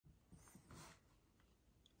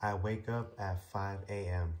I wake up at 5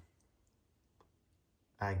 a.m.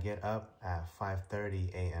 I get up at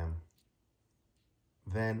 5:30 a.m.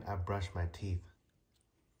 Then I brush my teeth.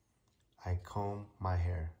 I comb my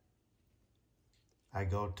hair. I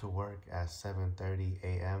go to work at 7:30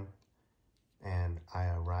 a.m. and I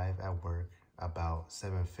arrive at work about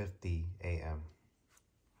 7:50 a.m.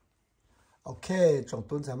 Okay, trong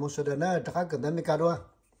tuần sau một số đời nữa, chắc cần đến mấy cái đó.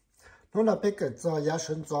 Nó là biết cái cho giá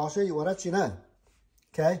sinh cho sẽอยู่đó chứ nè.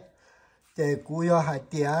 Okay, thì cú yo hai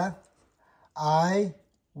tia. I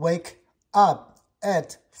wake up at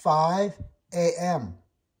 5 a.m.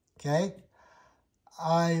 Okay,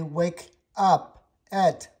 I wake up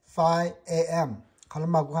at 5 a.m. Kalau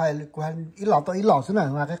mà cú hai ít lọ thế này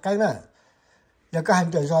mà cái này. Giờ cái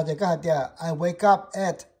hành trình sao thì cái hai tia. I wake up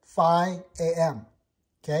at 5 a.m.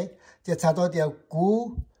 Okay, thì sao tôi tia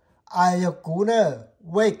cú I yo cú nè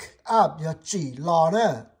wake up yo chỉ lò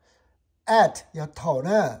nè at yo thổ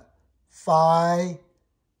nè 5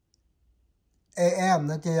 a.m.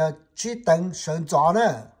 nó thì chỉ tầng sớm gió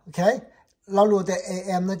nè, okay? Lâu luôn thì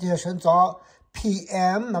a.m. nó thì sớm gió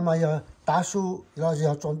p.m. nó mà yo đa số yo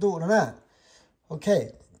yo chuẩn độ nè,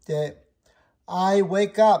 okay? Thì I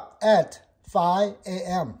wake up at 5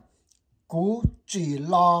 a.m. cú chỉ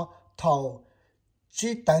lò thổ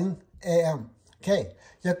chỉ tầng a.m. Okay,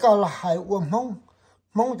 giờ câu là hai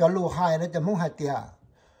mong cho lù hai nó cho mong hai tia,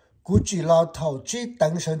 cú chỉ là thầu chỉ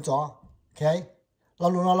tầng sân gió, okay, là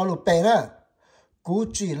lù bể nè, cú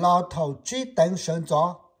chỉ là thầu chỉ tầng sân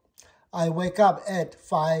gió. I wake up at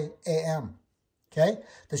 5 a.m. Okay,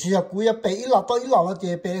 thì giờ cú giờ bể ít lọ nó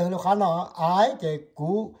chỉ bể hơn khá nó, I thì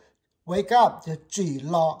cú wake up thì chỉ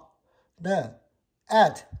là nè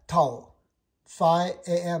at thầu 5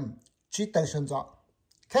 a.m. chỉ tầng sân gió,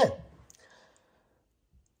 okay.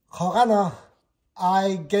 Khó khăn nào,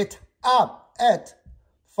 I get up at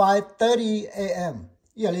 5:30 a.m.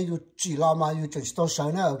 Ý là you chỉ là mà you chừng tối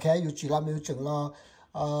sáng nè, okay? You chỉ là you chừng là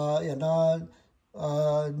nó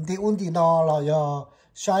đi uống đi nó là yo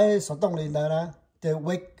sai sở động lên đó nè. Thì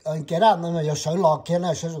wake get up nó mà yo sở lò kia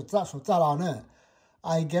nè, sở ra lò nè.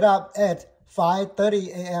 I get up at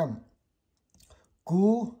 5:30 a.m.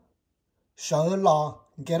 Cú sở lò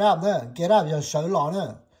get up nè, get up yo sở lò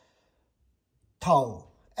nè. Thầu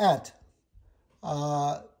at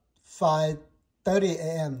 5:30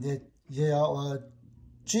 a.m. thì giờ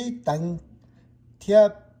chỉ tầng theo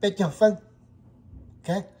bây giờ phân,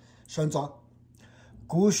 okay, sớm gió,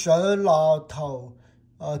 cú sở lò thầu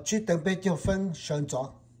chỉ tầng bây giờ phân sớm gió,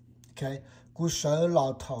 okay, cú sở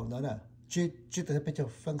lò thầu nữa nè, chỉ tầng bây giờ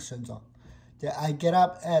phân sớm gió, thì I get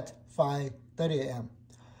up at 5:30 a.m.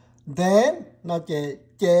 Then nó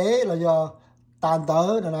chế là do tan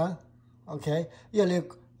tới nữa nè. Okay, yeah, like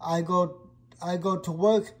I go to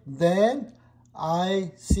work, then I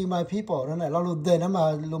see my people. Đó này, lúc then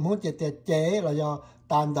mà lúc muốn chế là do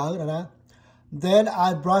tàn đỡ rồi đó. Then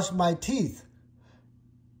I brush my teeth.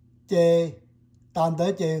 Chế tàn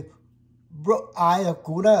đỡ chế I ở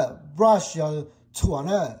cú đó, brush ở chua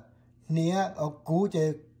đó, nia ở cú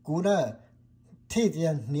chế cú đó, teeth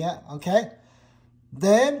là nia, okay.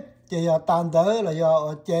 Then chế ở tàn đỡ là do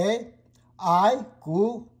ở chế I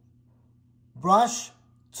cú brush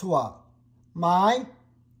chua my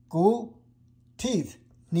cú teeth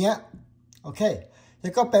nia, okay. Thì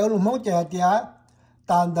có béo luôn mong chờ tia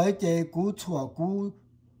tàn đỡ chế cú chua cú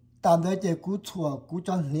tàn đỡ chế cú chua cú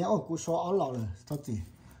cho nia ở cú số ở lò rồi sao gì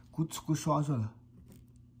cú số rồi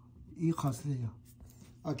ý khó xử rồi,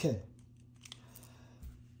 okay.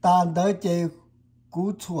 Tàn đỡ chế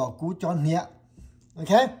cú chua cú cho nia,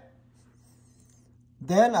 okay.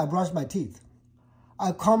 Then I brush my teeth.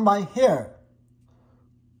 I comb my hair.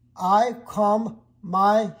 I comb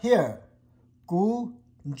my hair. Cú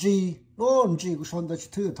G, nó G cú son đó chỉ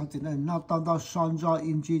thứ thằng này, nó tao đó son ra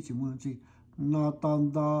in G chỉ muốn G, nó tao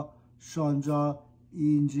đó son ra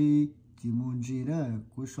in G chỉ muốn G nữa,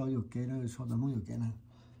 cú son yêu cái nữa, son đó muốn yêu cái nữa.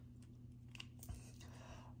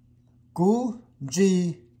 Cú G,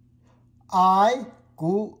 I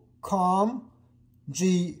cú comb G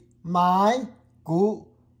my cú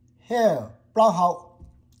hair, bao hậu,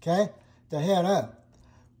 okay, the hair nữa.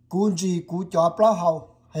 Cú gì cú cho bao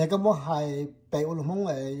hậu, hay cái món hay bể ôn món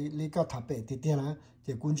ấy lý cái tháp bể thì tiền á,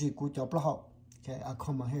 thì cú gì cú cho bao hậu, okay, I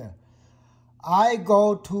comb my hair. I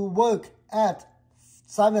go to work at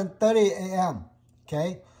 7:30 a.m.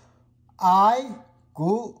 Okay, I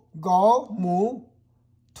cú go move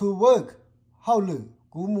to work, hậu lử,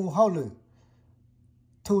 cú move hậu lử.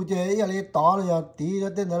 Thu chế giờ lấy tỏ là tí cho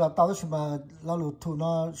tên là tao mà lao lụt thu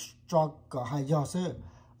nó cho cả hai giờ xưa.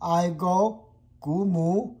 I go cú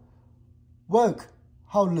mù work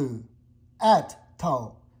how lử at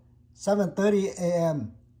thầu 7:30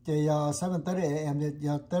 a.m. thì 7:30 a.m. thì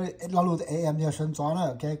tới lao lù a.m. thì sân gió nữa,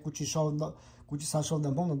 ok, cũng chỉ sau đó cũng chỉ sau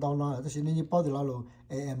đồng phong đồng nó, tức là như bao giờ lao lù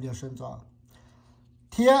a.m. thì sân gió.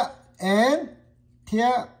 Here and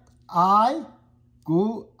here I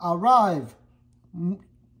go arrive.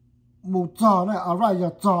 Mù trò này, arrive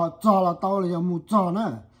trò là tao là mù trò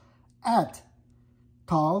này. At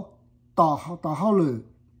thảo tao hao lử.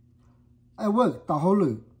 I work tao hao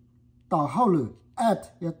lử. At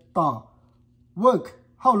tao work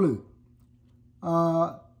hao lử.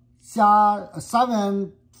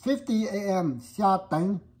 7:50 a.m. 下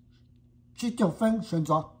等7分选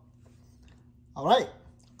择。Alright，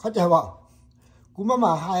 เข้าใจป่ะกูม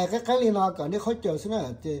าหายแค่นี้นะก่อนที่เขาเจอใช่ไหม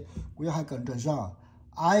ที่กูจะให้กันตัวช่าง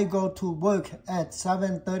I go to work at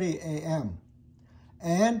 7:30 a.m.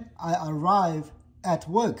 and I arrive at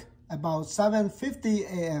work about 7:50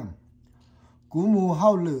 a.m. กูมูเฮา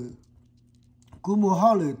หรื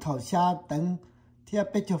อถอดชา等เทียบ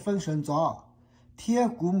ไป7分选择เทีย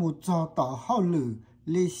กูมูจอต่อเฮาหรือ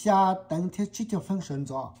ลิชา等เทีย7分选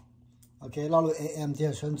择 OK เราเลย a.m. เทีย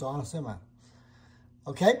选择ใช่ไหม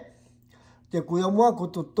OK， thì cúi ông mua của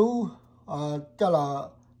tụt tu cho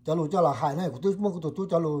là hại này của tôi mua của tụt tu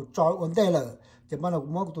cho là cho vấn đề là thì mà là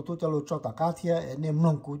mua của tụt tu cho là cho tất cả thế niềm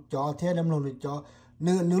lòng của cho thế niềm lòng cho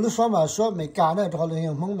nếu lúc số mấy cả này cho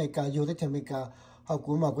là không mấy cả nhiều thế mấy cả họ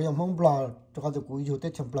cũng mà cũng không bla cho họ cũng nhiều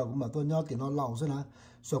thế bla cũng mà tôi nhớ thì nó lâu rồi nè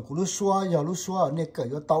số của lúc số này cởi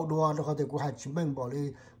cho tàu đua cho họ cũng hai chín bên bỏ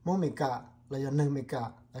đi mong mấy cả là giờ nên mấy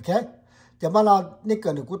cả ok thì mà là nít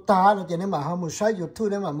cái này cũng ta nó chỉ nên mà họ muốn sai YouTube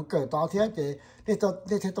nên mà muốn cởi to thế thì để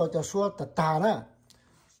tôi cho số ta đó.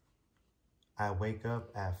 I wake up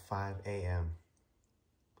at 5 a.m.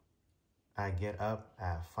 I get up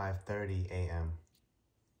at 5:30 a.m.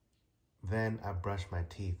 Then I brush my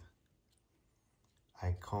teeth.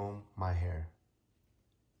 I comb my hair.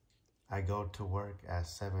 I go to work at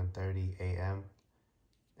 7:30 a.m.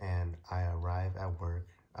 and I arrive at work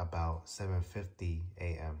about 7:50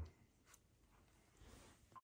 a.m.